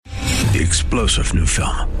The explosive new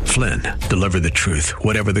film, Flynn, deliver the truth,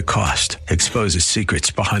 whatever the cost, exposes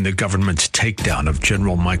secrets behind the government's takedown of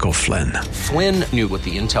General Michael Flynn. Flynn knew what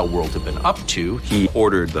the intel world had been up to. He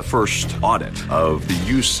ordered the first audit of the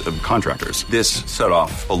use of contractors. This set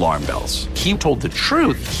off alarm bells. He told the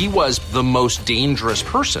truth. He was the most dangerous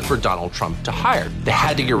person for Donald Trump to hire. They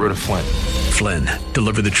had to get rid of Flynn. Flynn,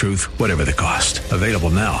 deliver the truth, whatever the cost. Available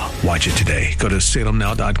now. Watch it today. Go to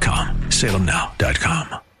salemnow.com.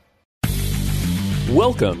 salemnow.com.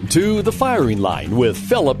 Welcome to The Firing Line with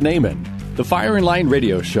Philip Naiman. The Firing Line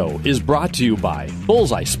radio show is brought to you by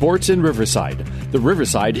Bullseye Sports in Riverside, the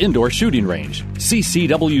Riverside Indoor Shooting Range,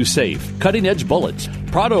 CCW Safe, Cutting Edge Bullets,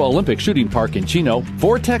 Prado Olympic Shooting Park in Chino,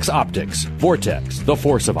 Vortex Optics, Vortex, the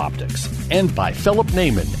force of optics, and by Philip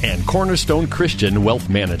Naiman and Cornerstone Christian Wealth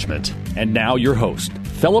Management. And now your host,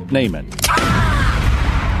 Philip Naiman.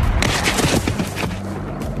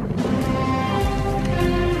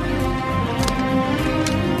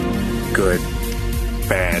 Good,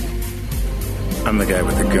 bad. I'm the guy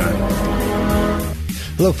with the gun.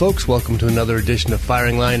 Hello, folks. Welcome to another edition of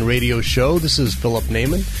Firing Line Radio Show. This is Philip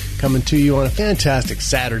Naiman coming to you on a fantastic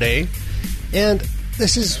Saturday. And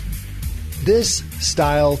this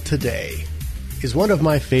style today is one of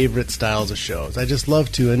my favorite styles of shows. I just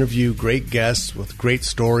love to interview great guests with great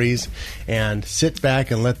stories and sit back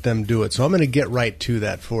and let them do it. So I'm going to get right to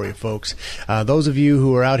that for you, folks. Those of you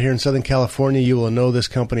who are out here in Southern California, you will know this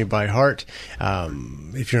company by heart.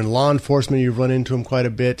 If you're in law enforcement, you've run into them quite a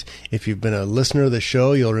bit. If you've been a listener of the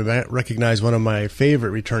show, you'll recognize one of my favorite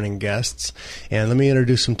returning guests. And let me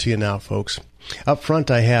introduce them to you now, folks. Up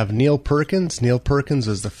front, I have Neil Perkins. Neil Perkins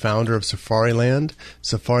is the founder of Safariland.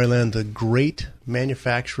 Safariland, the great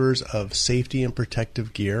manufacturers of safety and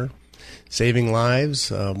protective gear, saving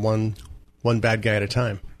lives one bad guy at a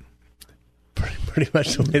time. Pretty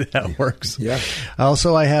much the way that works. Yeah.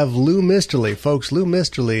 Also, I have Lou Misterly. Folks, Lou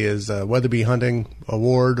Misterly is Weatherby Hunting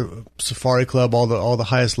Award, Safari Club, all the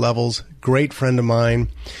highest levels. Great friend of mine.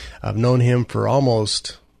 I've known him for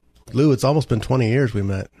Lou, it's almost been 20 years we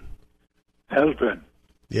met. Has been.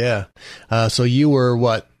 Yeah. So you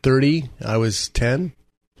were, 30? I was 10?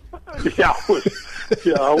 Yeah,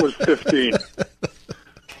 I was 15.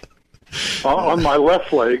 On my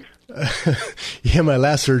left leg. Yeah, my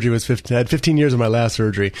last surgery was 15. I had 15 years of my last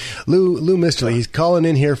surgery. Lou Misterly, he's calling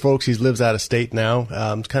in here, folks. He lives out of state now.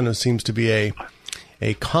 Kind of seems to be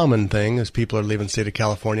a common thing as people are leaving the state of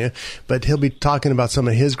California. But he'll be talking about some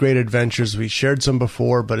of his great adventures. We shared some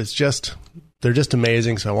before, but they're just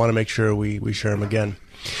amazing, so I want to make sure we share them again.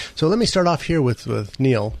 So let me start off here with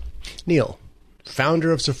Neil. Neil,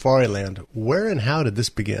 founder of Safariland. Where and how did this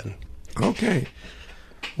begin? Okay.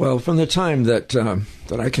 Well, from the time that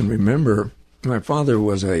I can remember, my father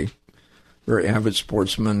was a very avid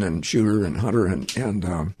sportsman and shooter and hunter,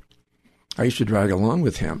 and I used to drag along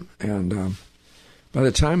with him. And by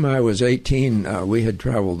the time I was 18, we had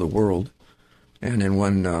traveled the world. And in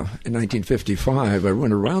 1955, I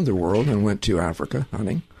went around the world and went to Africa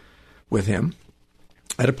hunting with him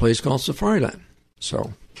at a place called Safariland.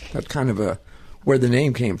 So that's kind of where the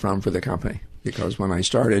name came from for the company, because when I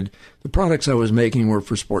started, the products I was making were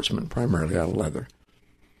for sportsmen, primarily out of leather.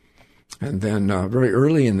 And then very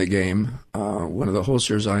early in the game, one of the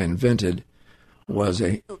holsters I invented was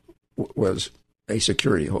a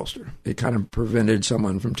security holster. It kind of prevented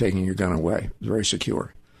someone from taking your gun away. It was very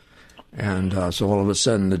secure. And so all of a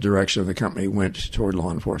sudden, the direction of the company went toward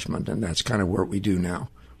law enforcement, and that's kind of what we do now.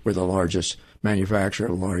 We're the largest manufacturer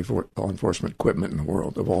of law enforcement equipment in the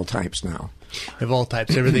world, of all types now. Of all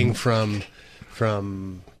types, everything from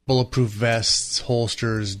bulletproof vests,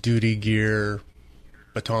 holsters, duty gear,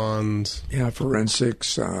 batons. Yeah,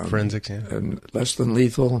 forensics. Forensics, yeah. And less than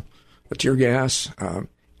lethal, tear gas,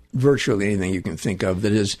 virtually anything you can think of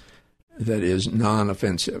that is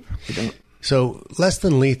non-offensive. So, less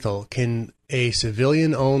than lethal, can a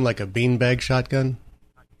civilian own like a beanbag shotgun?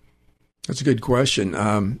 That's a good question.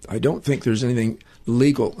 I don't think there's anything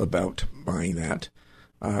legal about buying that,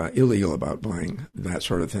 illegal about buying that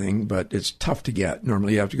sort of thing, but it's tough to get.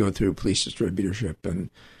 Normally you have to go through police distributorship, and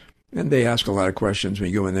they ask a lot of questions when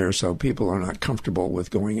you go in there, so people are not comfortable with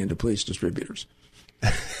going into police distributors.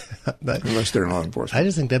 Unless they're in law enforcement. I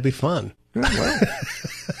just think that'd be fun. Yeah, well.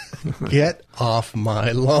 Get off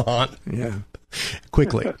my lawn. Yeah.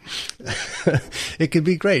 Quickly. It could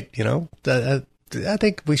be great, you know. I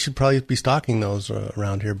think we should probably be stocking those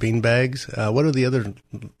around here. Beanbags. What are the other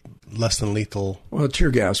less than lethal? Well,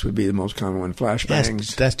 tear gas would be the most common one.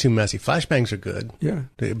 Flashbangs. That's too messy. Flashbangs are good. Yeah.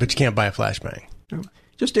 But you can't buy a flashbang. No.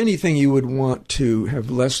 Just anything you would want to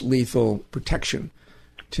have less lethal protection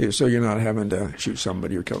to, so you're not having to shoot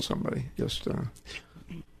somebody or kill somebody. Just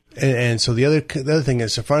And so the other thing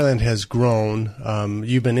is Safariland has grown.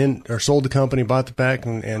 You've been in or sold the company, bought the back,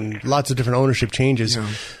 and lots of different ownership changes. Yeah.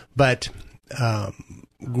 But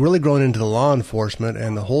really grown into the law enforcement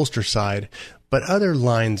and the holster side. But other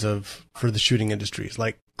lines for the shooting industries,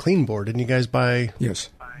 like Clean Bore. Didn't you guys buy? Yes,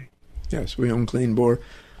 we own Clean Bore.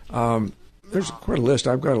 There's quite a list.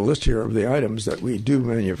 I've got a list here of the items that we do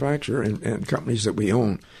manufacture and companies that we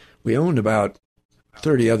own. We owned about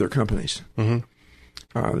 30 other companies. Mm-hmm.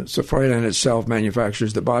 Safariland itself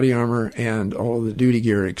manufactures the body armor and all the duty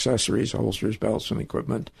gear accessories, holsters, belts, and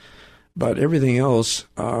equipment. But everything else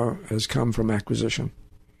has come from acquisition.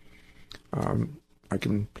 I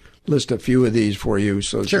can list a few of these for you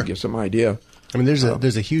so that you get some idea. I mean,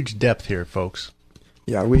 there's a huge depth here, folks.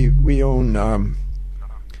 Yeah, we own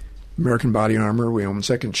American Body Armor. We own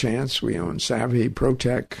Second Chance. We own Savvy,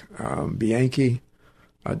 ProTech, Bianchi,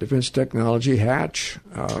 Defense Technology, Hatch,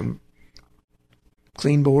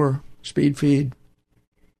 Clean Bore, Speed Feed,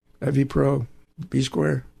 EviPro, B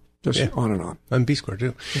Square, on and on. And B Square,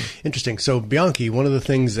 too. Yeah. Interesting. So Bianchi, one of the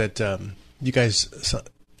things that you guys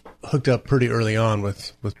hooked up pretty early on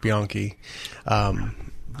with Bianchi,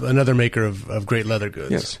 another maker of great leather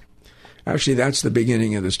goods. Yes. Actually, that's the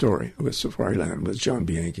beginning of the story with Safariland, with John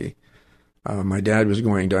Bianchi. My dad was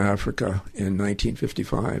going to Africa in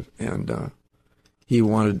 1955, and he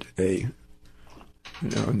wanted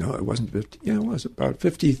No, it wasn't 50. Yeah, it was about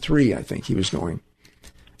 53, I think he was going.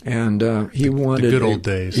 And he wanted... The good old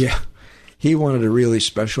days. Yeah. He wanted a really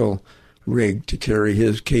special rig to carry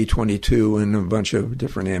his K-22 and a bunch of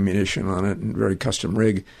different ammunition on it, and very custom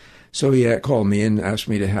rig. So he called me and asked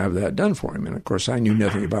me to have that done for him. And, of course, I knew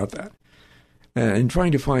nothing about that. And in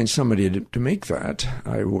trying to find somebody to make that,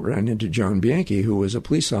 I ran into John Bianchi, who was a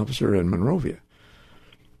police officer in Monrovia.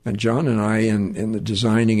 And John and I, in the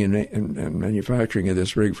designing and manufacturing of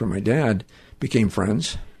this rig for my dad, became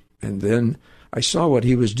friends. And then I saw what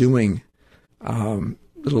he was doing,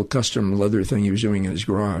 little custom leather thing he was doing in his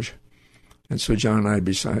garage. And so John and I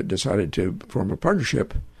decided to form a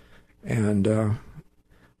partnership, and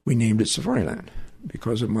we named it Safariland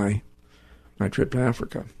because of my trip to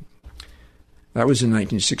Africa. That was in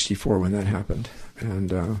 1964 when that happened.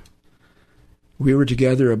 And we were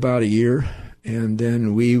together about a year. And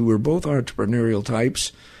then we were both entrepreneurial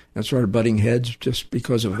types and started butting heads just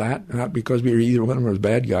because of that, not because we were either one of us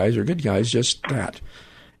bad guys or good guys, just that.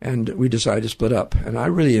 And we decided to split up. And I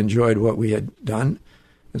really enjoyed what we had done.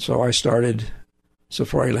 And so I started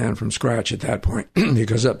Safariland from scratch at that point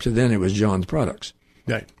because up to then it was John's products.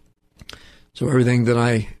 Right. So everything that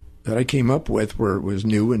I came up with was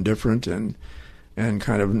new and different and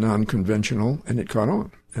kind of non-conventional, and it caught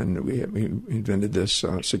on. And we invented this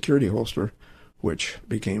security holster, which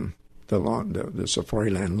became the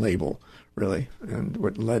Safariland label, really, and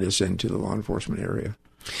what led us into the law enforcement area.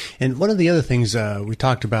 And one of the other things we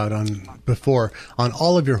talked about before on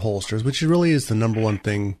all of your holsters, which really is the number one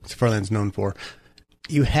thing Safariland's known for,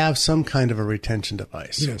 you have some kind of a retention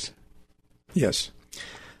device. Yes.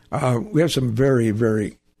 We have some very,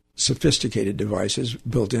 very sophisticated devices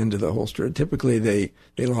built into the holster. Typically, they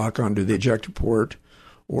lock onto the ejector port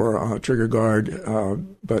or trigger guard,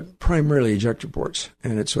 but primarily ejector ports.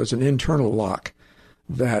 And it's an internal lock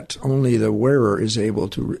that only the wearer is able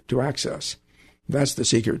to access. That's the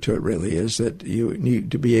secret to it, really, is that you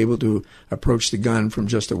need to be able to approach the gun from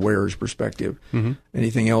just the wearer's perspective. Mm-hmm.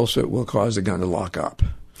 Anything else, it will cause the gun to lock up.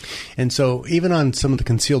 And so even on some of the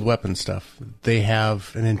concealed weapon stuff, they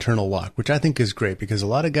have an internal lock, which I think is great because a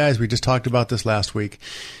lot of guys, we just talked about this last week,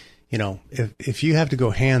 you know, if you have to go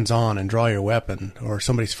hands-on and draw your weapon or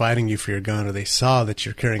somebody's fighting you for your gun or they saw that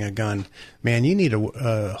you're carrying a gun, man, you need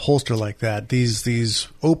a holster like that. These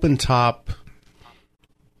open-top,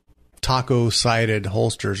 taco-sided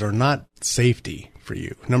holsters are not safety for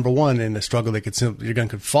you. Number one, in a struggle, your gun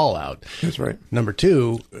could fall out. That's right. Number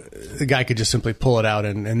two, the guy could just simply pull it out,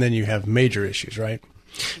 and then you have major issues, right?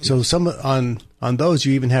 So some on those,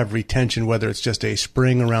 you even have retention, whether it's just a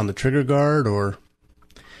spring around the trigger guard or...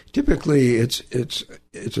 Typically, it's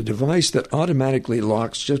a device that automatically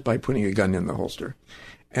locks just by putting a gun in the holster.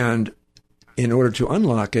 And in order to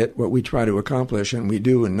unlock it, what we try to accomplish, and we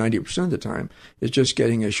do in 90% of the time, is just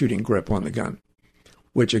getting a shooting grip on the gun,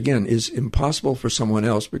 which, again, is impossible for someone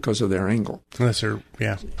else because of their angle.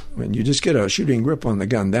 When you just get a shooting grip on the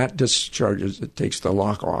gun, that discharges, it takes the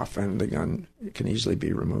lock off, and the gun can easily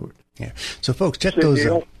be removed. Yeah. So, folks, check those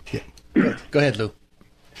out. Yeah. Go ahead, Lou.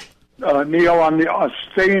 Neil, on the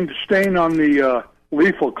staying on the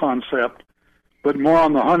lethal concept, but more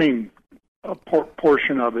on the hunting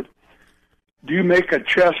portion of it, do you make a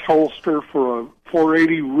chest holster for a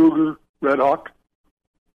 .480 Ruger Red Hawk?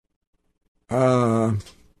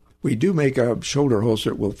 We do make a shoulder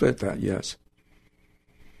holster that will fit that, yes.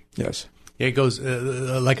 Yes. It goes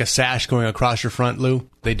like a sash going across your front, Lou?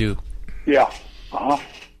 They do. Yeah. Uh-huh.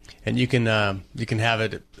 And you can have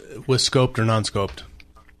it with scoped or non-scoped.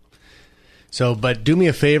 So, but do me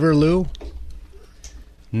a favor, Lou.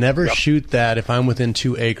 Never shoot that if I'm within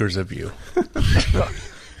 2 acres of you.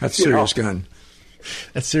 That's serious gun.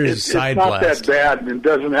 That's serious side blast. blast. It's not that bad, and it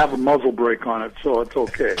doesn't have a muzzle brake on it, so it's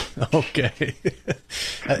okay. Okay.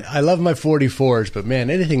 I love my 44s, but man,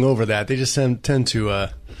 anything over that, they just tend to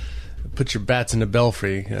put your bats in the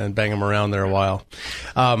belfry and bang them around there a while.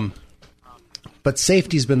 But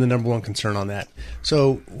safety's been the number one concern on that.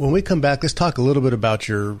 So when we come back, let's talk a little bit about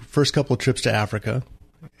your first couple of trips to Africa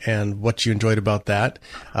and what you enjoyed about that.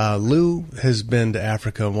 Lou has been to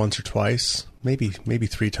Africa once or twice, maybe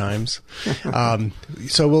 3 times.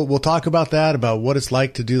 So we'll talk about that, about what it's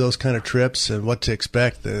like to do those kind of trips and what to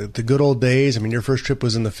expect. The good old days. I mean, your first trip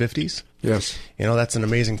was in the 50s. Yes. You know, that's an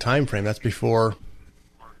amazing time frame. That's before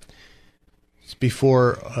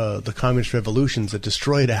the communist revolutions that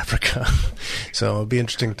destroyed Africa. So it'll be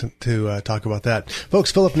interesting to talk about that. Folks,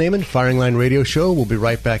 Philip Naiman, Firing Line Radio Show. We'll be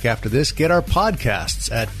right back after this. Get our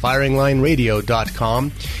podcasts at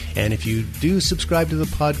firinglineradio.com. And if you do subscribe to the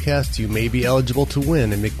podcast, you may be eligible to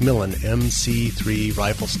win a McMillan MC3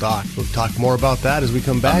 rifle stock. We'll talk more about that as we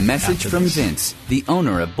come back. A message from Vince, the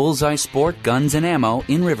owner of Bullseye Sport Guns and Ammo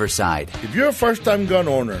in Riverside. If you're a first-time gun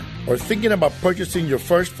owner or thinking about purchasing your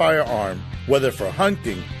first firearm, whether for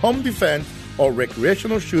hunting, home defense, or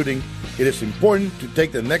recreational shooting, it is important to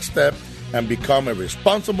take the next step and become a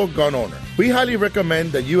responsible gun owner. We highly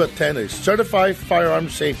recommend that you attend a certified firearm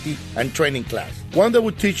safety and training class, one that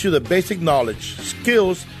will teach you the basic knowledge,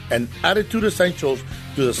 skills, and attitude essentials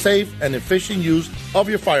to the safe and efficient use of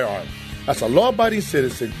your firearm. As a law-abiding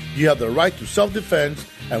citizen, you have the right to self-defense,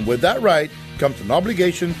 and with that right comes an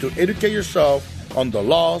obligation to educate yourself on the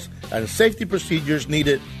laws and safety procedures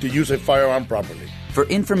needed to use a firearm properly. For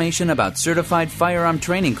information about certified firearm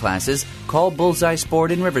training classes, call Bullseye Sport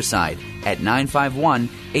in Riverside at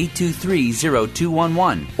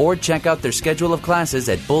 951-823-0211 or check out their schedule of classes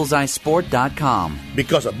at bullseyesport.com.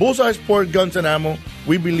 Because at Bullseye Sport Guns and Ammo,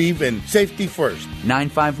 we believe in safety first.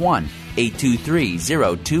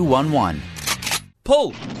 951-823-0211.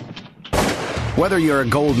 Pull! Whether you're a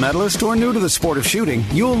gold medalist or new to the sport of shooting,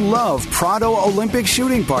 you'll love Prado Olympic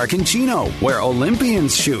Shooting Park in Chino, where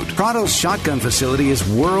Olympians shoot. Prado's shotgun facility is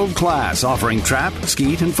world-class, offering trap,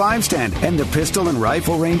 skeet, and 5-stand. And the pistol and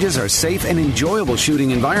rifle ranges are safe and enjoyable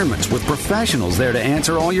shooting environments with professionals there to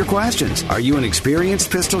answer all your questions. Are you an experienced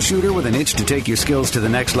pistol shooter with an itch to take your skills to the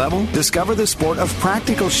next level? Discover the sport of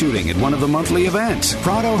practical shooting at one of the monthly events.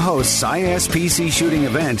 Prado hosts ISPC shooting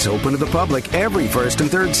events open to the public every first and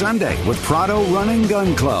third Sunday with Prado Run and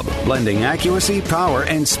Gun Club, blending accuracy, power,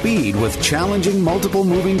 and speed with challenging multiple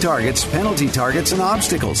moving targets, penalty targets, and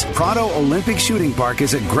obstacles. Prado Olympic Shooting Park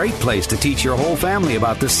is a great place to teach your whole family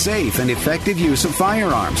about the safe and effective use of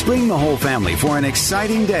firearms. Bring the whole family for an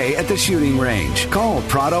exciting day at the shooting range. Call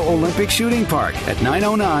Prado Olympic Shooting Park at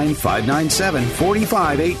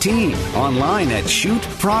 909-597-4518. Online at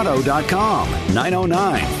shootprado.com.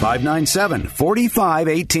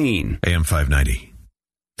 909-597-4518. AM 590.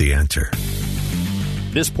 The Answer.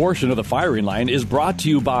 This portion of the Firing Line is brought to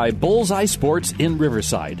you by Bullseye Sports in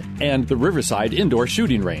Riverside and the Riverside Indoor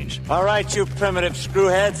Shooting Range. All right, you primitive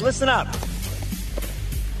screwheads, listen up.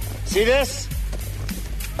 See this?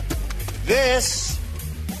 This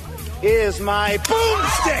is my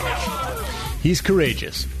boomstick. He's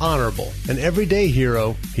courageous, honorable, an everyday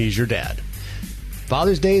hero. He's your dad.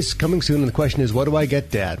 Father's Day is coming soon, and the question is, what do I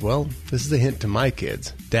get Dad? Well, this is a hint to my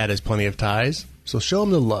kids. Dad has plenty of ties. So show him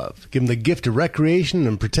the love. Give him the gift of recreation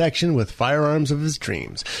and protection with firearms of his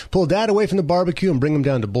dreams. Pull Dad away from the barbecue and bring him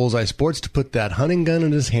down to Bullseye Sports to put that hunting gun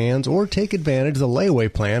in his hands, or take advantage of the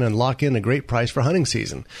layaway plan and lock in a great price for hunting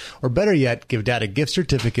season. Or better yet, give Dad a gift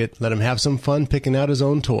certificate. Let him have some fun picking out his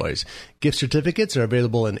own toys. Gift certificates are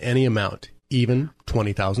available in any amount, even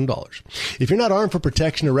 $20,000. If you're not armed for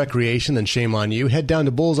protection or recreation, then shame on you. Head down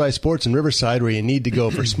to Bullseye Sports in Riverside, where you need to go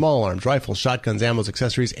for small arms, rifles, shotguns, ammos,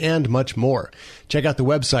 accessories, and much more. Check out the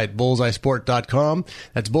website, bullseyesport.com.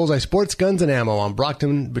 That's Bullseye Sports Guns and Ammo on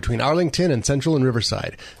Brockton, between Arlington and Central and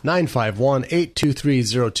Riverside.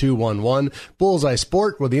 951-823-0211. Bullseye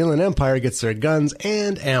Sport, where the Inland Empire gets their guns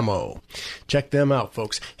and ammo. Check them out,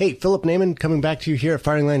 folks. Hey, Philip Naiman, coming back to you here at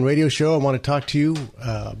Firing Line Radio Show. I want to talk to you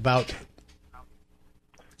about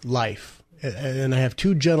life. And I have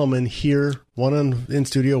two gentlemen here, one in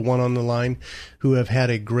studio, one on the line, who have had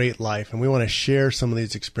a great life. And we want to share some of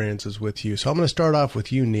these experiences with you. So I'm going to start off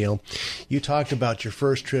with you, Neil. You talked about your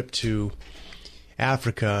first trip to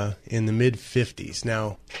Africa in the mid-50s.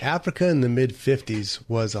 Now, Africa in the mid-50s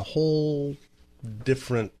was a whole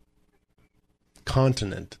different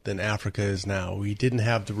continent than Africa is now. We didn't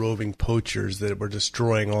have the roving poachers that were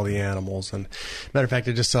destroying all the animals. And matter of fact,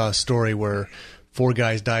 I just saw a story where 4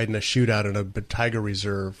 guys died in a shootout in a tiger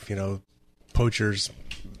reserve, poachers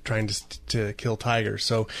trying to kill tigers.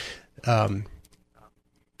 So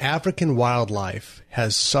African wildlife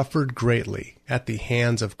has suffered greatly at the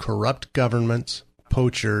hands of corrupt governments,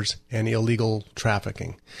 poachers, and illegal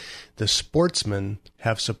trafficking. The sportsmen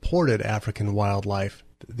have supported African wildlife.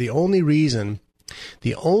 The only reason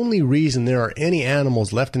there are any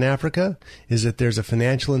animals left in Africa is that there's a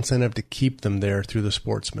financial incentive to keep them there through the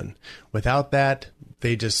sportsmen. Without that,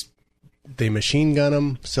 they machine gun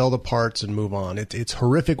them, sell the parts, and move on. It's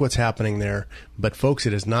horrific what's happening there. But folks,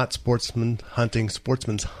 it is not sportsman hunting.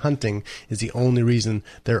 Sportsman's hunting is the only reason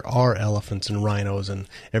there are elephants and rhinos and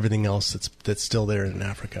everything else that's still there in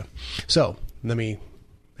Africa. So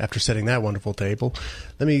after setting that wonderful table,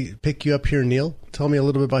 let me pick you up here, Neil. Tell me a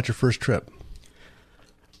little bit about your first trip.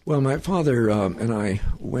 Well, my father and I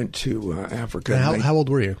went to Africa. How old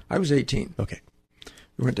were you? I was 18. Okay.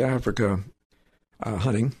 We went to Africa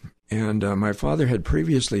hunting, and my father had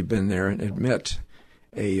previously been there and had met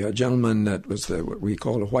a gentleman that was what we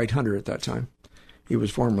called a white hunter at that time. He was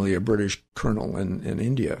formerly a British colonel in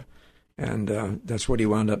India, and that's what he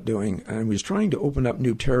wound up doing. And he was trying to open up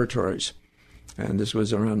new territories, and this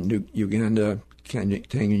was around Uganda,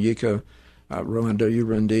 Tanganyika, Rwanda,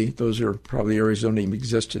 Urundi. Those are probably areas that don't even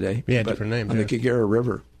exist today. Yeah, different names. On the Kagera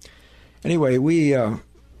River. Anyway, we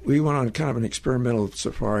went on kind of an experimental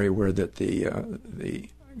safari where the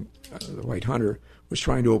white hunter was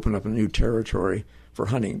trying to open up a new territory for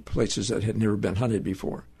hunting, places that had never been hunted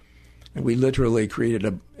before. And we literally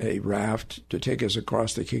created a raft to take us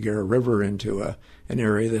across the Kagera River into an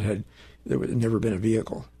area there had never been a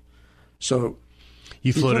vehicle. So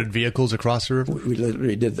you floated vehicles across the river? We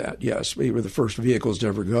literally did that, yes. We were the first vehicles to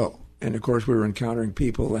ever go. And, of course, we were encountering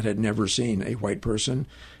people that had never seen a white person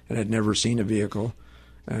and had never seen a vehicle.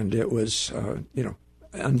 And it was,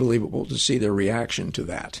 unbelievable to see their reaction to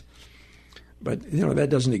that. But, that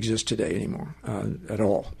doesn't exist today anymore at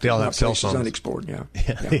all. They all have cell phones. Unexplored, yeah.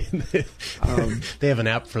 They have an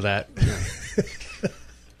app for that. Yeah.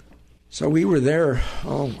 So we were there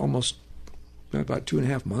almost about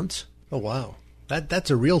 2.5 months. Oh, wow. That's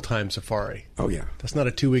a real-time safari. Oh, yeah. That's not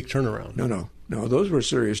a 2-week turnaround. No, those were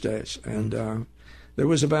serious days. And there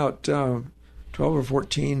was about 12 or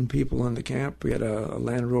 14 people in the camp. We had a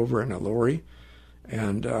Land Rover and a lorry.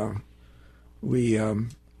 And we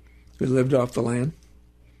lived off the land.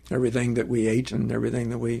 Everything that we ate and everything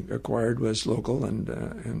that we acquired was local,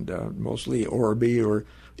 and mostly Orby or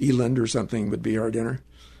eland or something would be our dinner.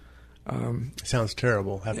 Sounds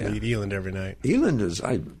terrible, having to eat eland every night. Eland is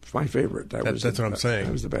my favorite. That's what I'm saying.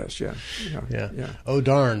 That was the best, yeah. Oh,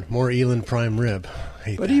 darn, more eland prime rib.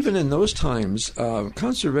 But even in those times,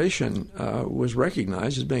 conservation was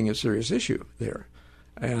recognized as being a serious issue there.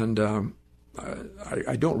 And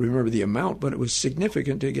I don't remember the amount, but it was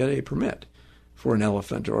significant to get a permit for an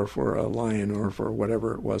elephant or for a lion or for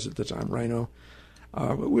whatever it was at the time, rhino.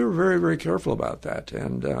 But we were very, very careful about that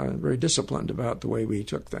and very disciplined about the way we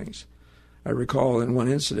took things. I recall in one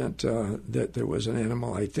incident that there was an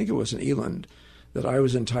animal, I think it was an eland, that I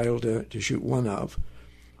was entitled to shoot one of.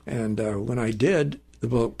 And when I did, the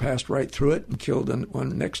bullet passed right through it and killed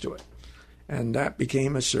one next to it. And that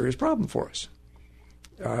became a serious problem for us.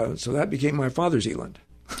 So that became my father's eland.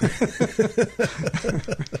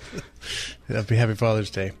 Happy Father's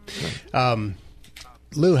Day.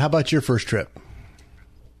 Lou, how about your first trip?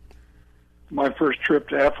 My first trip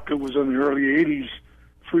to Africa was in the early 80s,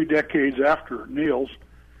 3 decades after Neil's.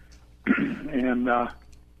 And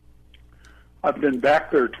I've been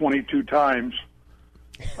back there 22 times.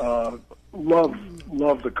 Love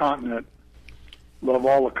the continent. Love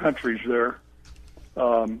all the countries there,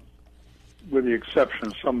 with the exception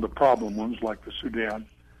of some of the problem ones like the Sudan.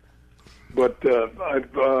 But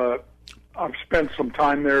I've spent some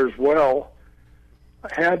time there as well.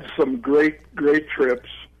 I had some great trips.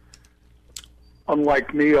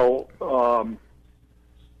 Unlike Neil,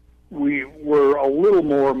 we were a little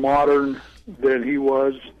more modern than he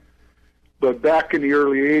was. But back in the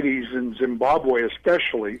early 80s in Zimbabwe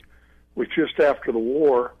especially, was just after the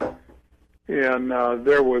war, and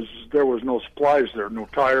there was no supplies there, no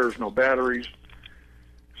tires, no batteries.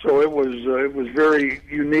 So it was very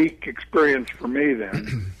unique experience for me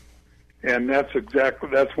then. And that's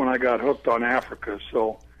when I got hooked on Africa.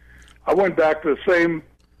 So I went back to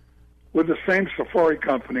with the same safari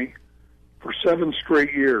company for 7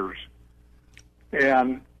 straight years.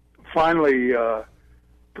 And finally,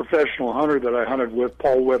 professional hunter that I hunted with,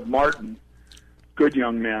 Paul Webb Martin, good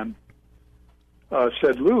young man,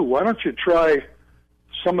 said, Lou, why don't you try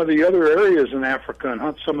some of the other areas in Africa and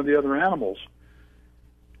hunt some of the other animals?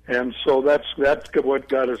 And so that's what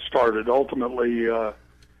got it started. Ultimately,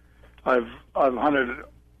 I've hunted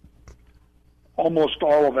almost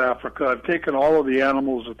all of Africa. I've taken all of the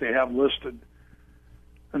animals that they have listed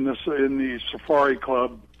in the Safari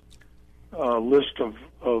Club list of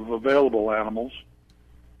available animals,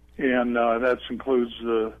 and that includes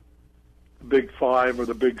the Big Five or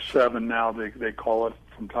the Big Seven now they call it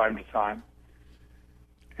from time to time.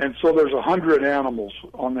 And so there's 100 animals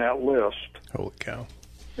on that list. Holy cow.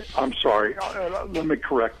 I'm sorry, let me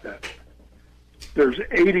correct that. There's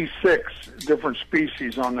 86 different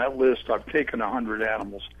species on that list. I've taken 100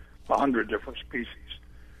 animals, 100 different species.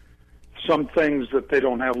 Some things that they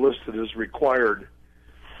don't have listed as required.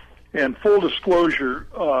 And full disclosure,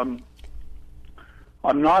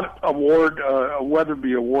 I'm not a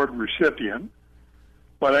Weatherby Award recipient,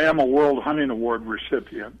 but I am a World Hunting Award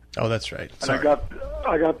recipient. Oh, that's right. Sorry. And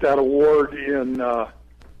I got that award in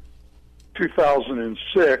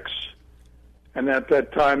 2006, and at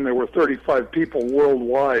that time there were 35 people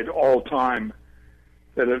worldwide, all time,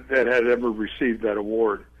 that had ever received that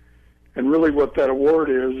award. And really, what that award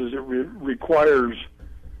is it requires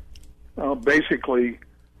basically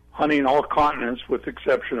hunting all continents with the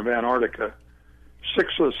exception of Antarctica,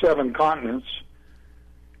 6 of the 7 continents,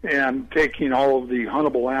 and taking all of the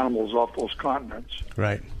huntable animals off those continents.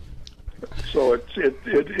 Right. So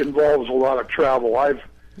it involves a lot of travel. I've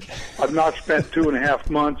not spent 2.5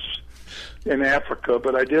 months in Africa,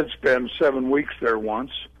 but I did spend 7 weeks there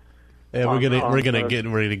once. Yeah, we're gonna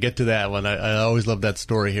get to that one. I always love that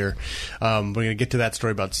story here. We're gonna get to that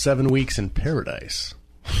story about 7 weeks in paradise.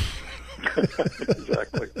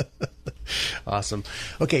 Exactly. Awesome.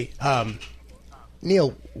 Okay,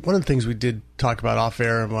 Neil, one of the things we did talk about off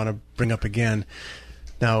air, I want to bring up again.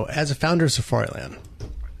 Now, as a founder of Safariland,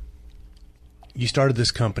 you started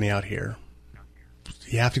this company out here.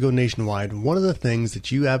 You have to go nationwide. One of the things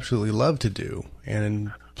that you absolutely love to do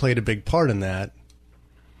and played a big part in that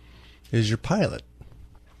is your pilot.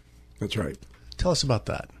 That's right. Tell us about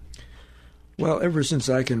that. Well, ever since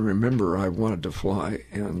I can remember, I wanted to fly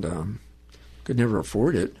and could never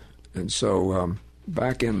afford it. And so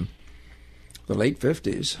back in the late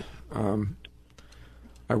 50s,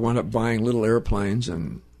 I wound up buying little airplanes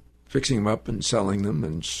and fixing them up and selling them,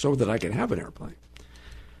 and so that I could have an airplane.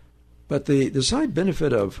 But the side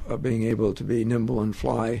benefit of being able to be nimble and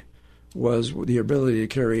fly was the ability to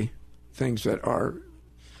carry things that are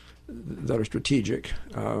strategic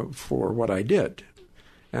for what I did.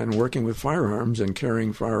 And working with firearms and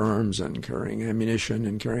carrying ammunition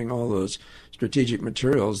and carrying all those strategic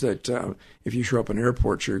materials that if you show up in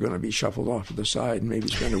airports, you're going to be shuffled off to the side and maybe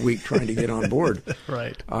spend a week trying to get on board.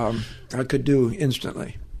 Right. I could do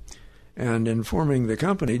instantly. And in forming the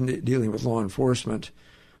company, dealing with law enforcement,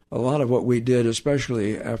 a lot of what we did,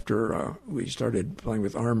 especially after we started playing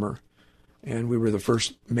with armor, and we were the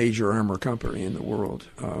first major armor company in the world,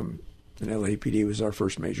 and LAPD was our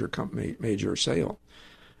first major sale,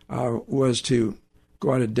 was to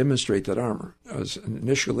go out and demonstrate that armor. As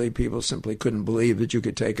initially, people simply couldn't believe that you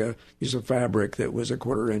could take a piece of fabric that was a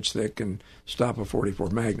 1/4 inch thick and stop a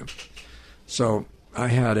 .44 Magnum. So I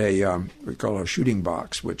had we call it a shooting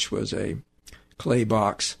box, which was a clay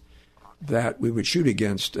box that we would shoot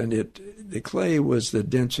against, and the clay was the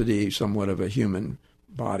density somewhat of a human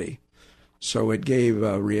body. So it gave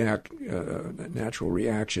a natural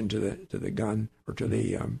reaction to the gun or to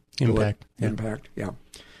the impact. Impact, yeah.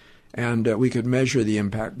 And we could measure the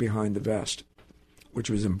impact behind the vest, which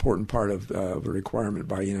was an important part of the requirement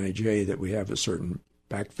by NIJ that we have a certain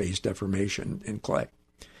back face deformation in clay.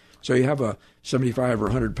 So you have a 75 or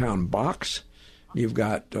 100-pound box. You've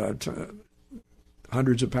got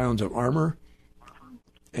hundreds of pounds of armor,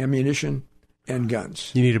 ammunition, and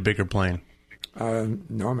guns. You need a bigger plane.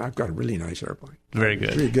 No, I've got a really nice airplane. Very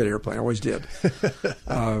good. Really good airplane. I always did.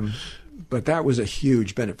 But that was a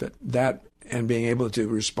huge benefit. That and being able to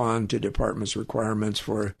respond to departments' requirements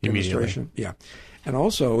for demonstration. Yeah. And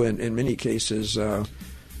also, in many cases,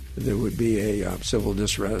 there would be a civil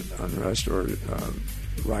unrest or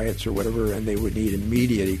riots or whatever, and they would need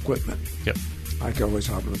immediate equipment. Yep. I could always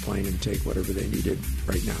hop on the plane and take whatever they needed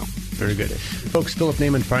right now. Very good. Folks, Philip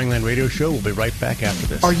Naiman, Firing Line Radio Show. We'll be right back after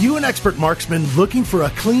this. Are you an expert marksman looking for a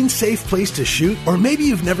clean, safe place to shoot? Or maybe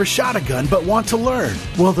you've never shot a gun but want to learn?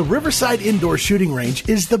 Well, the Riverside Indoor Shooting Range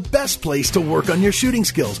is the best place to work on your shooting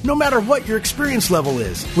skills, no matter what your experience level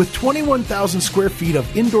is. With 21,000 square feet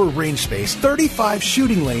of indoor range space, 35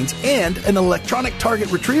 shooting lanes, and an electronic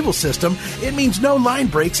target retrieval system, it means no line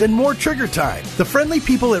breaks and more trigger time. The friendly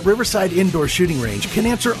people at Riverside Indoor Shooting Range can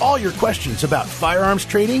answer all your questions about firearms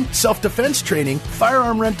training, self-defense training,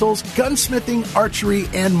 firearm rentals, gunsmithing, archery,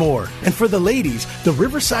 and more. And for the ladies, the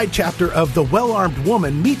Riverside chapter of The Well-Armed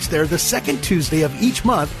Woman meets there the second Tuesday of each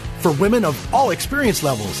month for women of all experience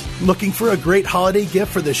levels. Looking for a great holiday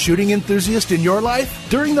gift for the shooting enthusiast in your life?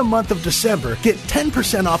 During the month of December, get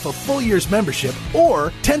 10% off a full year's membership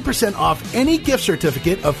or 10% off any gift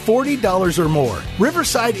certificate of $40 or more.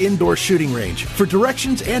 Riverside Indoor Shooting Range. For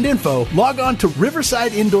directions and info, log on to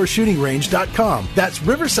riversideindoorshootingrange.com. That's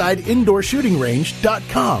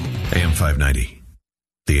riversideindoorshootingrange.com. AM 590,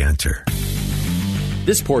 The Answer.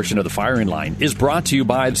 This portion of the Firing Line is brought to you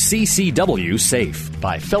by CCW Safe,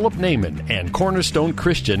 by Philip Naiman and Cornerstone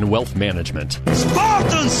Christian Wealth Management.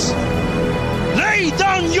 Spartans, lay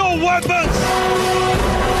down your weapons!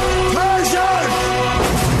 Persians,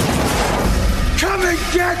 come and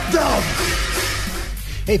get them!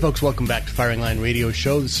 Hey folks, welcome back to Firing Line Radio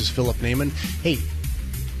Show. This is Philip Naiman. Hey,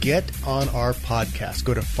 get on our podcast.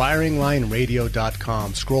 Go to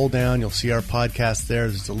firinglineradio.com. Scroll down. You'll see our podcast there.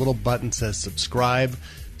 There's a little button that says subscribe.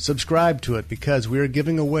 Subscribe to it because we are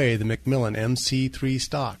giving away the Macmillan MC3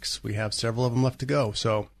 stocks. We have several of them left to go.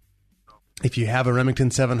 So if you have a Remington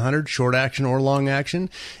 700, short action or long action,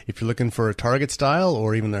 if you're looking for a target style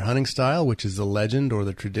or even their hunting style, which is the legend or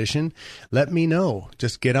the tradition, let me know.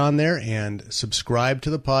 Just get on there and subscribe to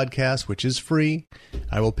the podcast, which is free.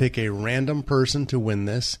 I will pick a random person to win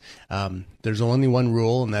this. There's only one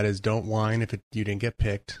rule, and that is don't whine if you didn't get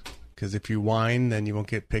picked. Because if you whine, then you won't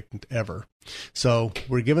get picked ever. So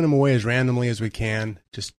we're giving them away as randomly as we can.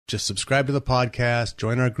 Just subscribe to the podcast,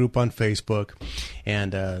 join our group on Facebook,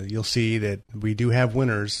 and you'll see that we do have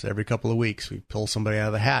winners every couple of weeks. We pull somebody out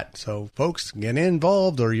of the hat. So folks, get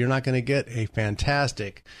involved or you're not going to get a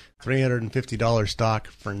fantastic $350 stock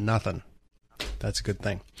for nothing. That's a good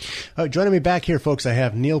thing. Joining me back here, folks, I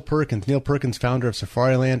have Neil Perkins. Neil Perkins, founder of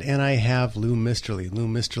Safariland, and I have Lou Misterly. Lou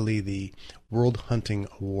Misterly, the World Hunting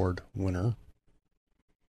Award winner.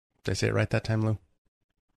 Did I say it right that time, Lou?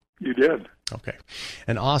 You did. Okay.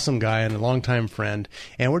 An awesome guy and a longtime friend.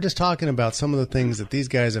 And we're just talking about some of the things that these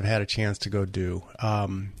guys have had a chance to go do.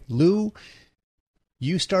 Lou,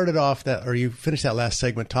 you started off that, or you finished that last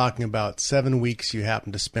segment talking about 7 weeks you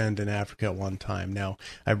happened to spend in Africa at one time. Now,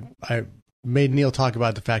 I made Neil talk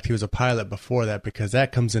about the fact he was a pilot before that because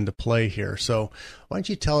that comes into play here. So why don't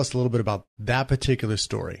you tell us a little bit about that particular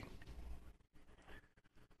story?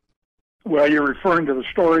 Well, you're referring to the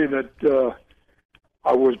story that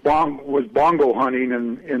I was bongo hunting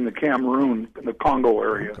in the Cameroon, in the Congo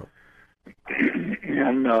area.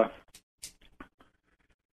 And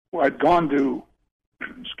I'd gone to,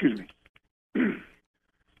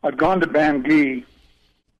 Bangui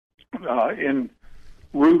en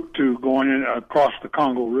route to going in across the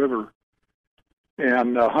Congo River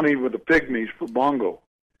and hunting with the pygmies for bongo.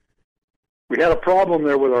 We had a problem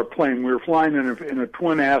there with our plane. We were flying in a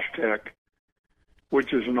Twin Aztec,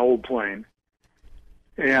 which is an old plane,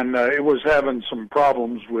 and it was having some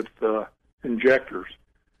problems with injectors.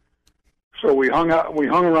 So we hung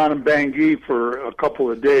around in Bangui for a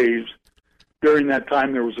couple of days. During that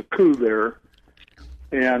time, there was a coup there,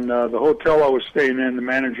 and the hotel I was staying in, the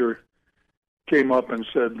manager came up and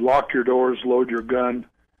said, "Lock your doors, load your gun,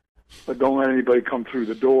 but don't let anybody come through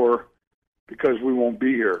the door because we won't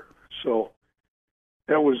be here." So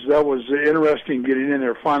that was interesting getting in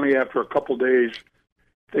there. Finally, after a couple days,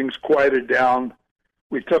 things quieted down.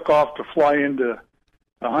 We took off to fly into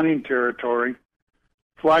the hunting territory.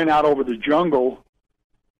 Flying out over the jungle,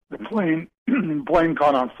 the plane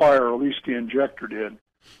caught on fire, or at least the injector did.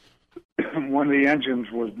 One of the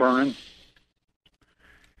engines was burning.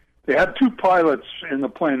 They had two pilots in the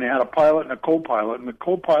plane. They had a pilot and a co-pilot, and the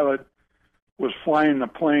co-pilot was flying the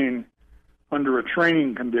plane under a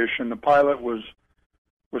training condition. The pilot was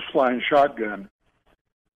flying shotgun,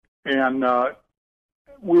 and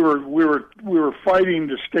we were fighting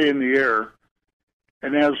to stay in the air.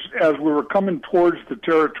 And as we were coming towards the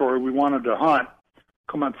territory we wanted to hunt,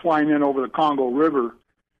 coming flying in over the Congo River,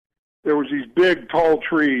 there was these big tall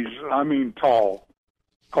trees. I mean tall,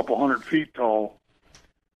 a couple 100 feet tall,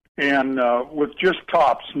 and with just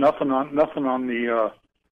tops, nothing on the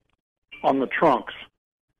trunks.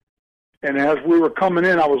 And as we were coming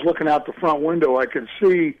in, I was looking out the front window. I could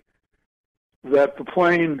see that the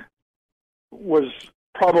plane was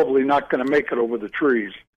probably not going to make it over the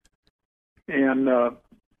trees. And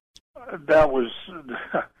that was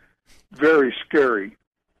very scary.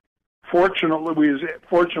 Fortunately,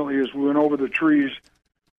 as we went over the trees,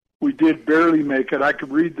 we did barely make it. I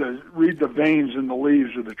could read the veins in the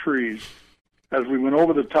leaves of the trees as we went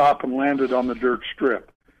over the top and landed on the dirt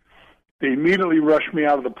strip. They immediately rushed me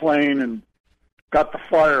out of the plane and got the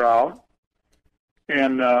fire out.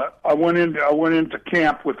 And I went into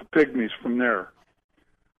camp with the Pygmies from there.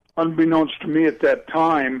 Unbeknownst to me at that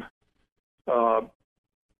time,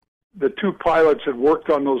 the two pilots had worked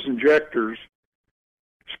on those injectors,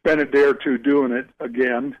 spent a day or two doing it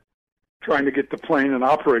again, trying to get the plane in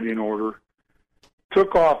operating order,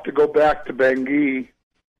 took off to go back to Bangui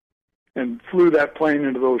and flew that plane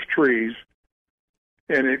into those trees,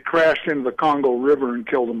 and it crashed into the Congo River and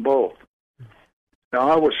killed them both. Now,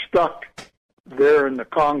 I was stuck there in the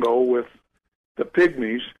Congo with the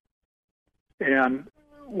Pygmies and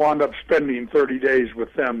wound up spending 30 days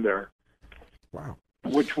with them there. Wow.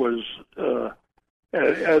 Which was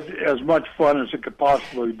as much fun as it could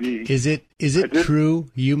possibly be. Is it true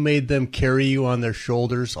you made them carry you on their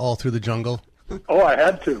shoulders all through the jungle? Oh, I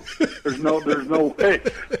had to. There's no way.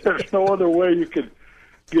 There's no other way you could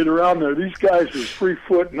get around there. These guys are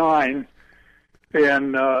 3'9",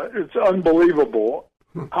 and it's unbelievable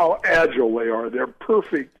how agile they are. They're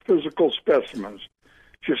perfect physical specimens,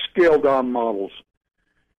 just scaled-down models.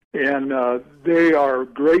 And they are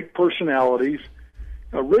great personalities.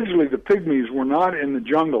 Originally, the Pygmies were not in the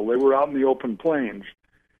jungle; they were out in the open plains,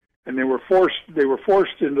 and they were forced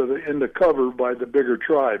into cover by the bigger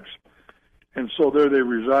tribes, and so there they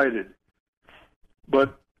resided.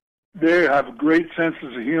 But they have great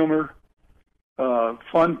senses of humor,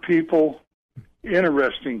 fun people,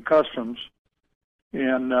 interesting customs,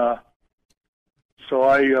 and so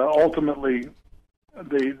I ultimately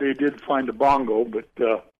they did find a bongo, but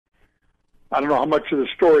I don't know how much of the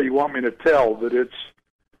story you want me to tell, but it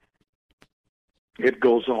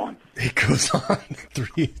goes on. It goes on.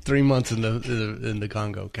 3 months in the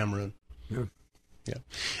Congo, Cameroon. Yeah.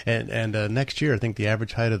 And next year, I think the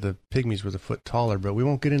average height of the Pygmies was a foot taller, but we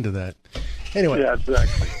won't get into that. Anyway. Yeah,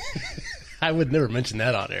 exactly. I would never mention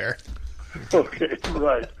that on air. Okay,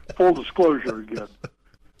 right. Full disclosure again.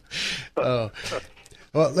 Well,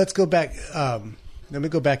 let's go back. Let me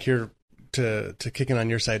go back here to kicking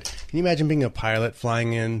on your side. Can you imagine being a pilot,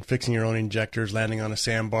 flying in, fixing your own injectors, landing on a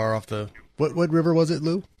sandbar off the... What river was it,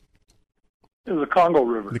 Lou? It was the Congo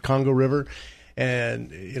River. The Congo River.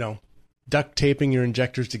 And, duct taping your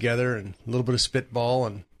injectors together and a little bit of spitball.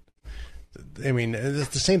 And I mean, the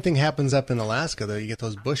same thing happens up in Alaska, though. You get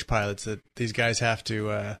those bush pilots that these guys have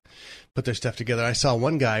to put their stuff together. I saw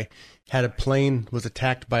one guy had a plane was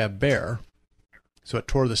attacked by a bear, so it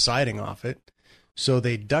tore the siding off it. So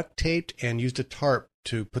they duct taped and used a tarp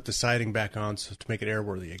to put the siding back on to make it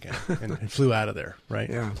airworthy again, and flew out of there, right?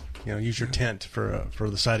 Yeah. Use your tent for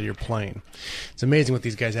the side of your plane. It's amazing what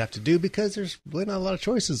these guys have to do because there's really not a lot of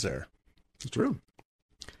choices there. It's true.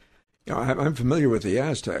 I'm familiar with the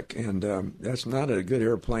Aztec, and that's not a good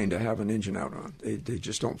airplane to have an engine out on. They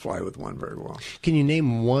just don't fly with one very well. Can you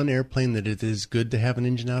name one airplane that it is good to have an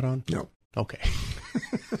engine out on? No. Okay.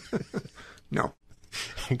 No.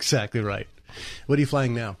 Exactly right. What are you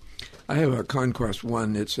flying now? I have a Conquest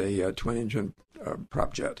 1. It's a twin-engine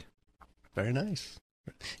prop jet. Very nice.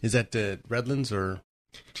 Is that Redlands or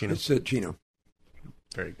Chino? It's Chino.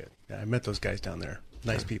 Very good. Yeah, I met those guys down there.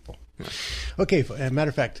 Nice people. Yeah. Okay, matter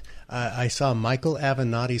of fact, I saw Michael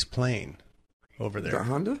Avenatti's plane over there. The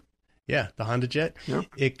Honda? Yeah, the Honda jet. Yeah.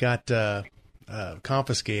 It got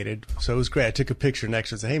confiscated, so it was great. I took a picture next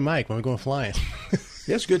to it and said, "Hey, Mike, when are we going flying?"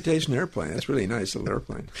 He has good taste in airplane. That's really nice, little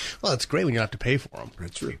airplane. Well, it's great when you don't have to pay for them.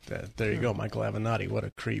 That's true. There you go, Michael Avenatti. What a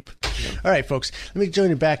creep. Yeah. All right, folks, let me join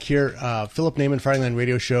you back here. Philip Naiman, Firing Line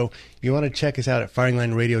Radio Show. If you want to check us out at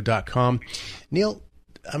firinglineradio.com. Neil,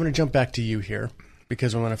 I'm going to jump back to you here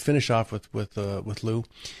because I want to finish off with Lou.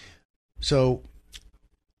 So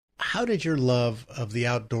how did your love of the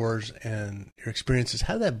outdoors and your experiences,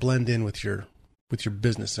 how did that blend in with your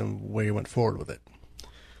business and where you went forward with it?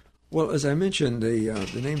 Well, as I mentioned, the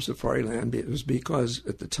name Safariland, it was because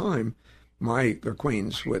at the time my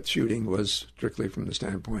acquaintance with shooting was strictly from the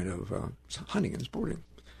standpoint of hunting and sporting.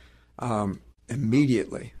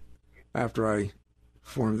 Immediately after I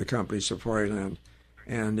formed the company Safariland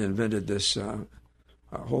and invented this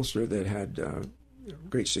holster that had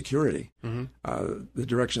great security, the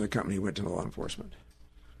direction of the company went to law enforcement.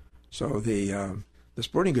 So the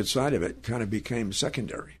sporting goods side of it kind of became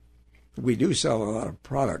secondary. we do sell a lot of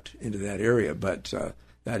product into that area, but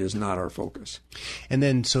that is not our focus. And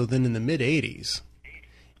then in the mid-'80s,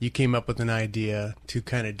 you came up with an idea to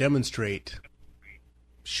kind of demonstrate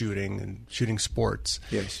shooting and shooting sports.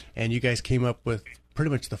 Yes. And you guys came up with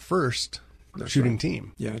pretty much the first shooting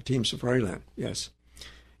team. Yeah, Team Safariland, yes.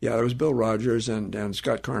 Yeah, there was Bill Rogers and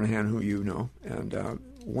Scott Carnahan, who you know, and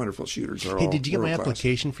wonderful shooters. Hey, did you get my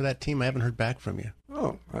application for that team? I haven't heard back from you.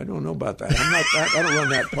 Oh, I don't know about that. I don't run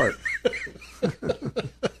that part.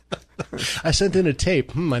 I sent in a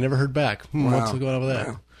tape. I never heard back. Wow. What's going on with that?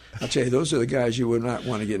 Wow. I'll tell you, those are the guys you would not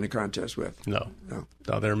want to get in a contest with. No,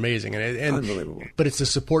 they're amazing. And unbelievable. But it's the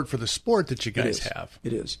support for the sport that you guys have.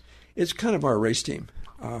 It is. It's kind of our race team.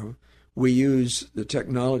 We use the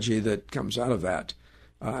technology that comes out of that,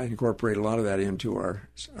 incorporate a lot of that into our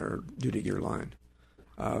duty gear line.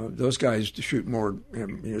 Those guys shoot more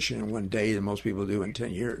ammunition in one day than most people do in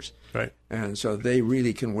 10 years. Right. And so they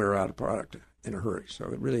really can wear out a product in a hurry. So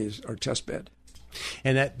it really is our test bed.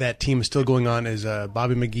 And that team is still going on as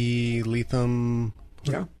Bobby McGee, Lethem.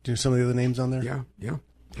 Yeah. Do some of the other names on there? Yeah.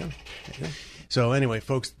 So anyway,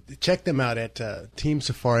 folks, check them out at Team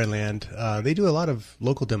Safariland. They do a lot of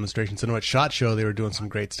local demonstrations. I know at SHOT Show they were doing some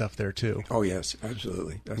great stuff there too. Oh yes,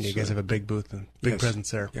 absolutely. You guys have a big booth and big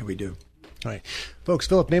presence there. Yeah, we do. All right. Folks,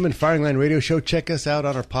 Philip Naiman, Firing Line Radio Show. Check us out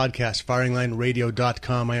on our podcast,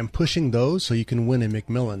 firinglineradio.com. I am pushing those so you can win a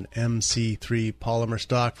Macmillan MC3 polymer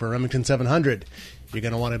stock for Remington 700. You're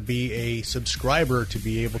going to want to be a subscriber to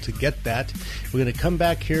be able to get that. We're going to come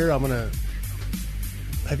back here.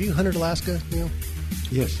 Have you hunted Alaska, Neil?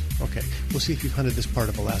 Yes. Okay. We'll see if you've hunted this part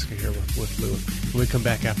of Alaska here with Lou when we come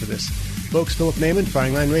back after this. Folks, Philip Naiman,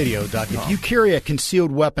 firinglineradio.com. If you carry a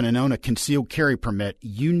concealed weapon and own a concealed carry permit,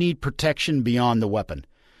 you need protection beyond the weapon.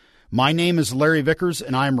 My name is Larry Vickers,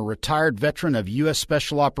 and I am a retired veteran of U.S.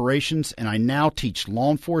 Special Operations, and I now teach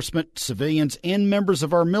law enforcement, civilians, and members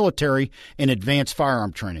of our military in advanced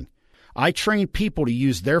firearm training. I train people to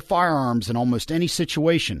use their firearms in almost any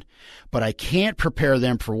situation, but I can't prepare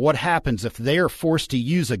them for what happens if they are forced to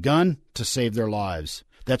use a gun to save their lives.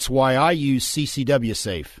 That's why I use CCW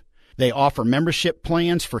Safe. They offer membership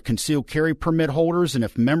plans for concealed carry permit holders, and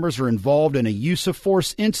if members are involved in a use of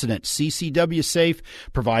force incident, CCW Safe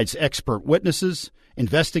provides expert witnesses,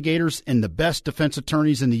 investigators, and the best defense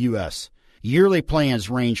attorneys in the U.S. Yearly plans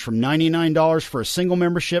range from $99 for a single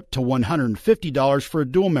membership to $150 for a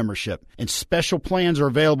dual membership, and special plans are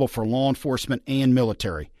available for law enforcement and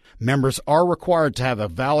military. Members are required to have a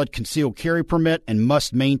valid concealed carry permit and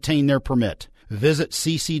must maintain their permit. Visit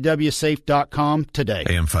ccwsafe.com today.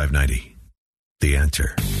 AM 590, The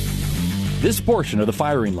Answer. This portion of the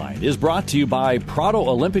Firing Line is brought to you by Prado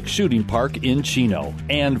Olympic Shooting Park in Chino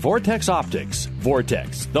and Vortex Optics.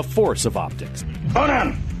 Vortex, the force of optics.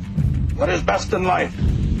 Conan, what is best in life?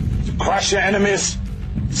 To crush your enemies,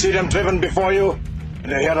 see them driven before you,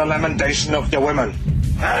 and to hear the lamentation of your women.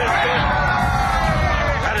 That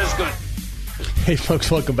is good. Hey, folks,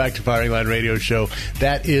 welcome back to Firing Line Radio Show.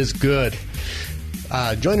 That is good.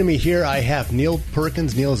 Joining me here, I have Neil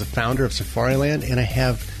Perkins. Neil is the founder of Safariland, and I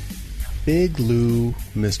have Big Lou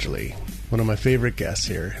Misterly, one of my favorite guests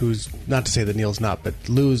here, who's, not to say that Neil's not, but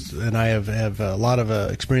Lou's and I have a lot of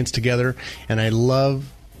experience together, and I love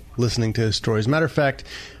listening to his stories. Matter of fact,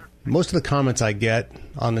 most of the comments I get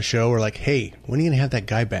on the show are like, hey, when are you going to have that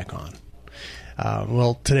guy back on?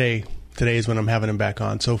 Well, today is when I'm having him back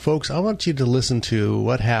on. So, folks, I want you to listen to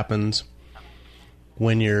what happens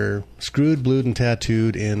when you're screwed, blued, and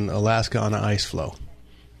tattooed in Alaska on an ice floe.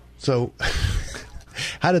 So,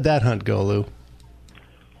 how did that hunt go, Lou?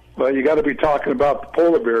 Well, you got to be talking about the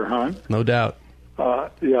polar bear hunt. No doubt. Yeah,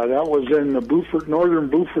 that was in the northern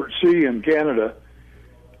Beaufort Sea in Canada,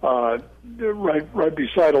 right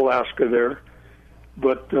beside Alaska there.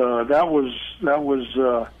 But that was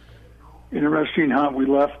interesting hunt. We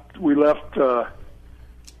left the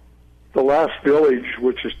last village,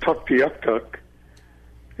 which is Tuktoyaktuk,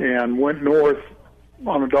 and went north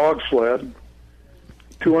on a dog sled,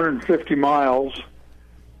 250 miles,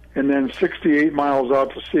 and then 68 miles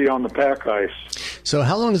out to sea on the pack ice. So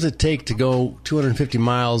how long does it take to go 250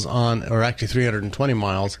 miles or actually 320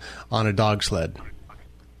 miles on a dog sled?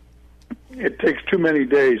 It takes too many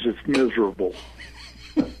days. It's miserable.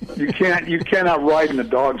 You cannot ride in a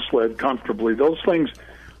dog sled comfortably. Those things,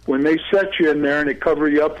 when they set you in there and they cover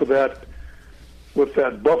you up with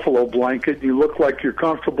that buffalo blanket, you look like you're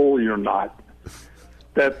comfortable. You're not.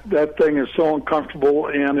 That thing is so uncomfortable,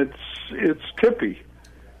 and it's tippy.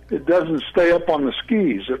 It doesn't stay up on the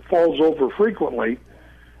skis. It falls over frequently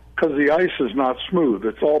because the ice is not smooth.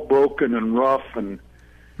 It's all broken and rough, and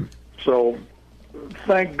so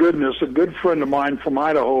thank goodness, a good friend of mine from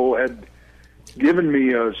Idaho had given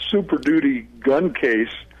me a Super Duty gun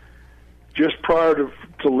case just prior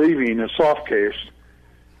to leaving, a soft case,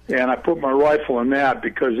 and I put my rifle in that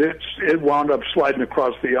because it wound up sliding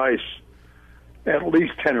across the ice at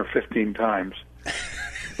least 10 or 15 times.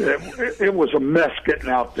 It was a mess getting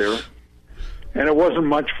out there, and it wasn't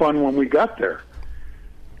much fun when we got there.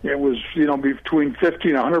 It was, between 50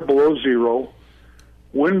 and 100 below zero,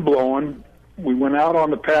 wind blowing. We went out on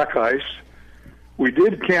the pack ice. We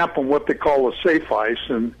did camp on what they call a safe ice,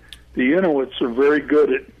 and the Inuits are very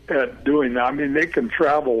good at doing that. I mean, they can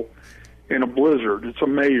travel in a blizzard. It's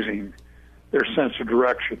amazing, their sense of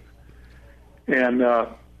direction. And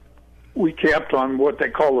we camped on what they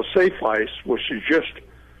call a safe ice, which is just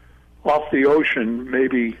off the ocean,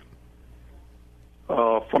 maybe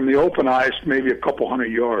from the open ice, maybe a couple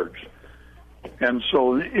hundred yards. And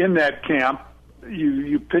so in that camp,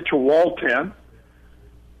 you pitch a wall tent,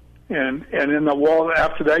 and in the wall,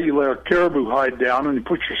 after that, you lay a caribou hide down, and you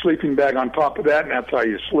put your sleeping bag on top of that, and that's how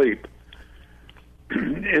you sleep.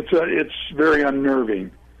 It's very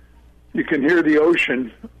unnerving. You can hear the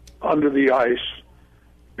ocean under the ice.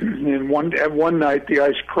 And one night, the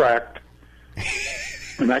ice cracked,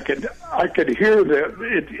 and I could hear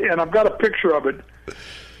and I've got a picture of it.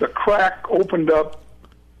 The crack opened up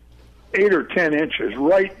 8 or 10 inches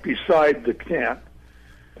right beside the tent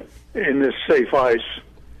in this safe ice,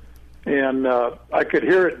 and I could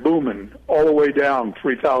hear it booming all the way down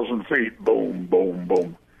 3,000 feet. Boom, boom,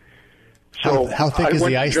 boom. So how thick is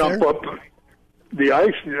the ice there? Up. The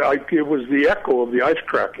ice, it was the echo of the ice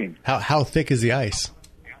cracking. How thick is the ice?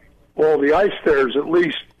 Well, the ice there is at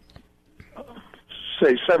least,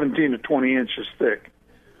 say, 17 to 20 inches thick.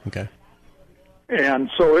 Okay. And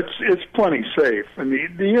so it's plenty safe. And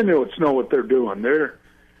the Inuits know what they're doing. They're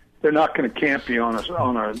not going to camp you on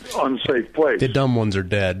an unsafe place. The dumb ones are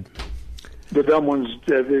dead. The dumb ones,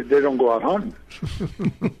 they don't go out hunting.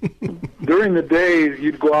 During the day,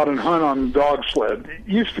 you'd go out and hunt on the dog sled. It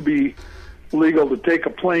used to be legal to take a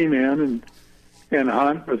plane in and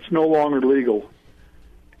hunt, but it's no longer legal.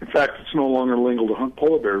 In fact, it's no longer legal to hunt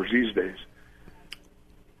polar bears these days.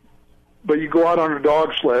 But you go out on a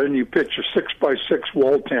dog sled and you pitch a 6x6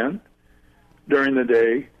 wall tent during the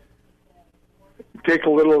day, take a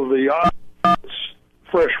little of the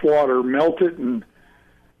fresh water, melt it, and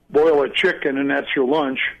boil a chicken, and that's your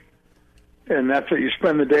lunch. And that's it. You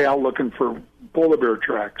spend the day out looking for polar bear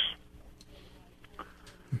tracks.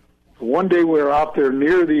 One day we were out there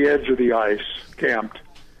near the edge of the ice, camped,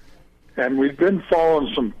 and we've been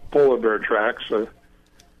following some polar bear tracks, a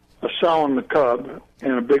sow and the cub,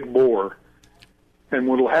 and a big boar. And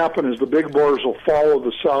what will happen is the big boars will follow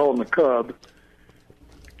the sow and the cub,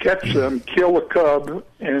 catch them, kill the cub,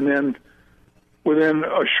 and then within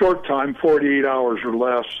a short time, 48 hours or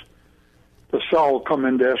less, the sow will come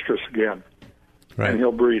into estrus again, and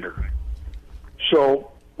he'll breed her.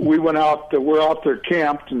 So we went out. We're out there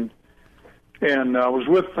camped, and I was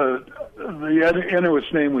with the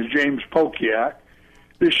Inuit's name was James Pokiak.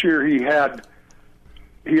 This year he had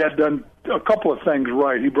done a couple of things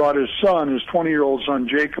right. He brought his son, his 20-year-old son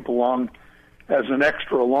Jacob, along as an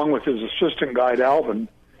extra, along with his assistant guide Alvin.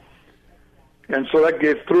 And so that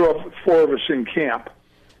gave 4 of us in camp.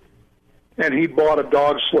 And he bought a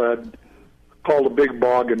dog sled called a Big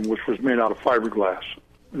Boggin, which was made out of fiberglass,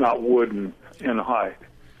 not wood and hide.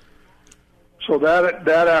 So that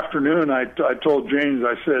afternoon, I told James,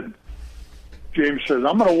 James says,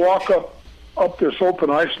 I'm going to walk up this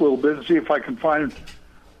open ice a little bit and see if I can find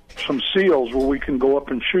some seals where we can go up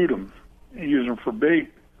and shoot them, use them for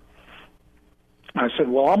bait. I said,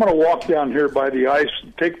 well, I'm going to walk down here by the ice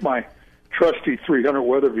and take my trusty 300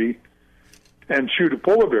 Weatherby and shoot a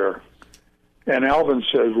polar bear. And Alvin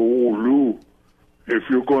says, oh, Lou, if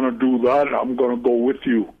you're going to do that, I'm going to go with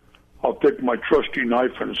you. I'll take my trusty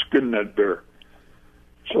knife and skin that bear.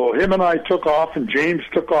 So him and I took off, and James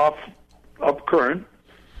took off up current,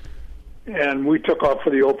 and we took off for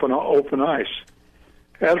the open ice.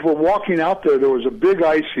 As we're walking out there was a big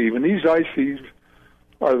ice heave, and these ice heaves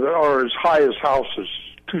are as high as houses,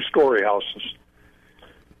 2-story houses.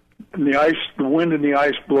 And the wind in the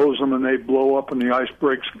ice blows them, and they blow up, and the ice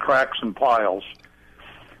breaks and cracks in piles.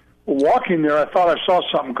 Well, walking there, I thought I saw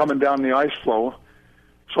something coming down the ice floe,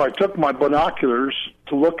 so I took my binoculars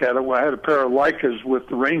to look at it. I had a pair of Leicas with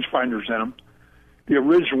the rangefinders in them, the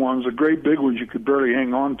original ones, the great big ones you could barely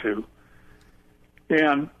hang on to.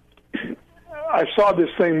 And I saw this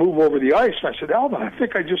thing move over the ice, and I said, Alvin, I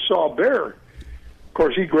think I just saw a bear. Of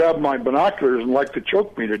course, he grabbed my binoculars and liked to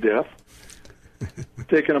choke me to death,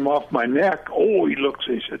 taking them off my neck. Oh, he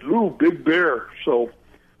said, Lou, big bear. So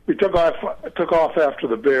we took off after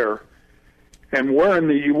the bear, and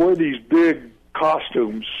you wear these big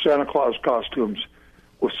costumes, Santa Claus costumes,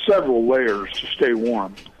 with several layers to stay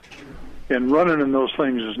warm. And running in those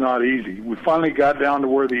things is not easy. We finally got down to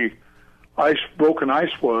where the broken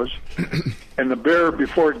ice was, and the bear,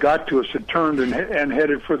 before it got to us, had turned and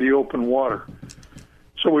headed for the open water.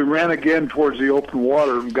 So we ran again towards the open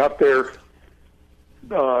water and got there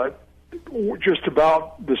just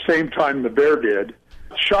about the same time the bear did.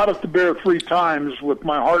 Shot at the bear 3 times with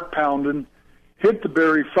my heart pounding, hit the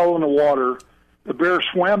bear, he fell in the water. The bear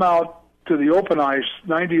swam out to the open ice,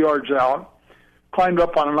 90 yards out, climbed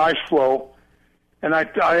up on an ice floe, and I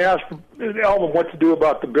asked Alvin what to do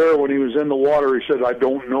about the bear when he was in the water. He said, I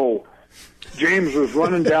don't know. James was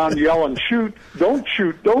running down yelling, shoot, don't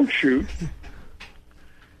shoot, don't shoot.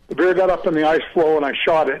 The bear got up in the ice floe, and I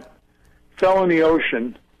shot it, fell in the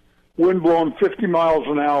ocean, wind blowing 50 miles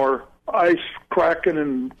an hour, ice cracking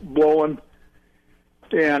and blowing,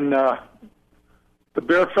 and the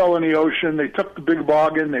bear fell in the ocean. They took the big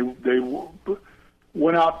boggin. They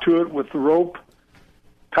went out to it with the rope,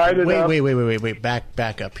 tied it up. Wait.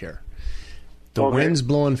 Back up here. The wind's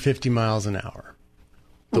blowing 50 miles an hour.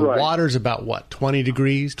 The water's about what, 20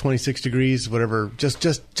 degrees, 26 degrees, whatever,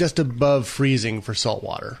 just above freezing for salt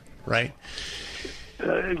water, right?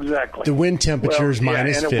 Exactly. The wind temperature's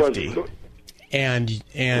minus 50. And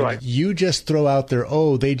you just throw out there,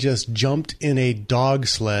 they just jumped in a dog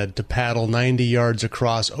sled to paddle 90 yards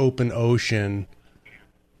across open ocean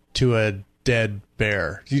to a dead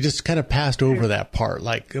bear. You just kind of passed over that part.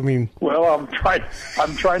 Like, I mean... Well, I'm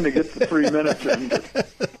trying to get the 3 minutes in.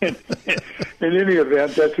 In any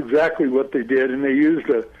event, that's exactly what they did. And they used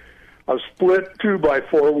a split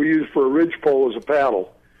 2x4 we used for a ridgepole as a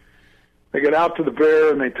paddle. They got out to the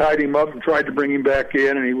bear, and they tied him up and tried to bring him back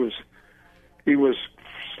in, and he was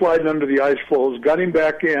sliding under the ice floes, got him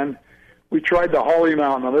back in. We tried to haul him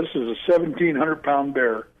out. Now, this is a 1,700-pound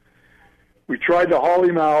bear. We tried to haul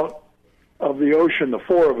him out of the ocean, the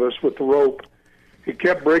 4 of us, with the rope. He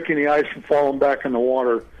kept breaking the ice and falling back in the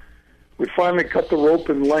water. We finally cut the rope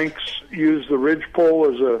in lengths, used the ridge pole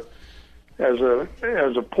as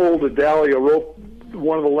a pole to dally a rope,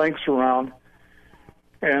 one of the lengths around.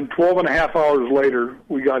 And 12 and a half hours later,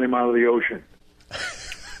 we got him out of the ocean.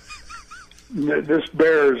 This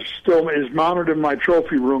bear is mounted in my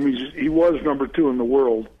trophy room. He was number 2 in the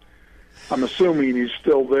world. I'm assuming he's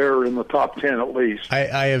still there in the top 10 at least.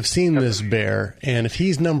 I have seen this bear, and if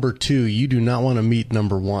he's number 2, you do not want to meet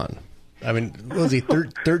number 1. I mean, was he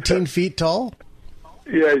 13 feet tall?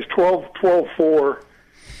 Yeah, he's 12'4",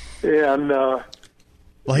 and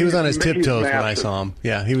well, he was on his tiptoes when I saw him.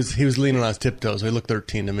 Yeah, he was leaning on his tiptoes. So he looked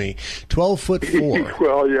 13 to me. 12'4".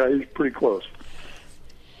 Well, yeah, he's pretty close.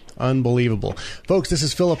 Unbelievable. Folks, this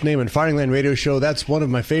is Philip Naiman, Firing Line Radio Show. That's one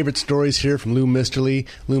of my favorite stories here from Lou Misterly.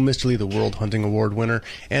 Lou Misterly, the World Hunting Award winner,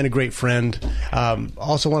 and a great friend.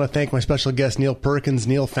 Also want to thank my special guest, Neil Perkins.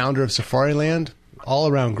 Neil, founder of Safariland.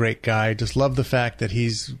 All-around great guy. Just love the fact that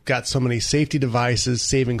he's got so many safety devices,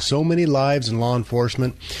 saving so many lives in law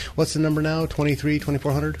enforcement. What's the number now?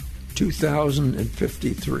 2,400?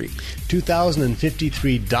 2,053.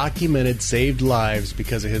 2,053 documented saved lives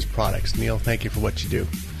because of his products. Neil, thank you for what you do.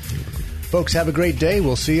 Folks, have a great day.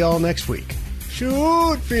 We'll see you all next week.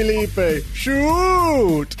 Shoot, Felipe!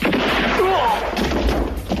 Shoot!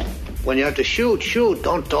 When you have to shoot,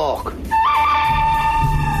 don't talk.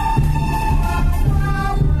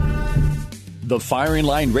 The Firing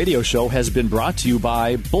Line Radio Show has been brought to you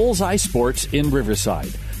by Bullseye Sports in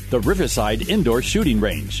Riverside, the Riverside Indoor Shooting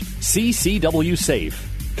Range, CCW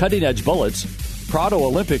Safe, Cutting Edge Bullets, Prado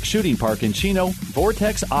Olympic Shooting Park in Chino,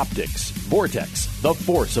 Vortex Optics, Vortex, the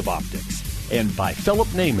force of optics, and by Philip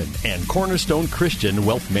Naiman and Cornerstone Christian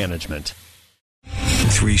Wealth Management.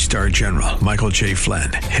 3-star General Michael J.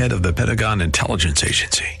 Flynn, head of the Pentagon Intelligence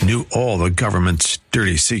Agency, knew all the government's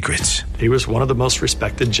dirty secrets. He was one of the most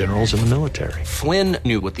respected generals in the military. Flynn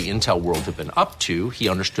knew what the intel world had been up to. He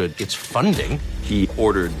understood its funding. He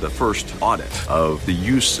ordered the first audit of the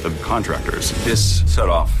use of contractors. This set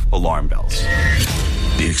off alarm bells.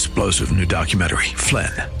 The explosive new documentary,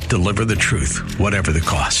 Flynn, Deliver the Truth, Whatever the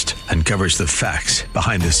Cost, uncovers the facts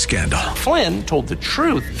behind this scandal. Flynn told the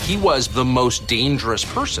truth. He was the most dangerous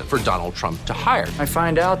person for Donald Trump to hire. I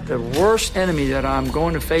find out the worst enemy that I'm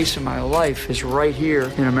going to face in my life is right here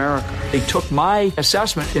in America. They took my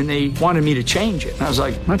assessment and they wanted me to change it. And I was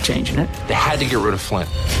like, I'm not changing it. They had to get rid of Flynn.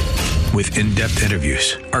 with in-depth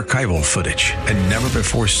interviews, archival footage, and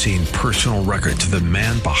never-before-seen personal records of the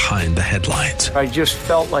man behind the headlines. I just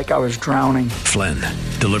felt like I was drowning. Flynn,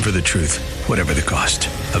 deliver the truth, whatever the cost.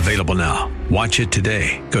 Available now. Watch it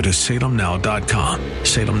today. Go to salemnow.com.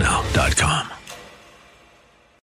 salemnow.com.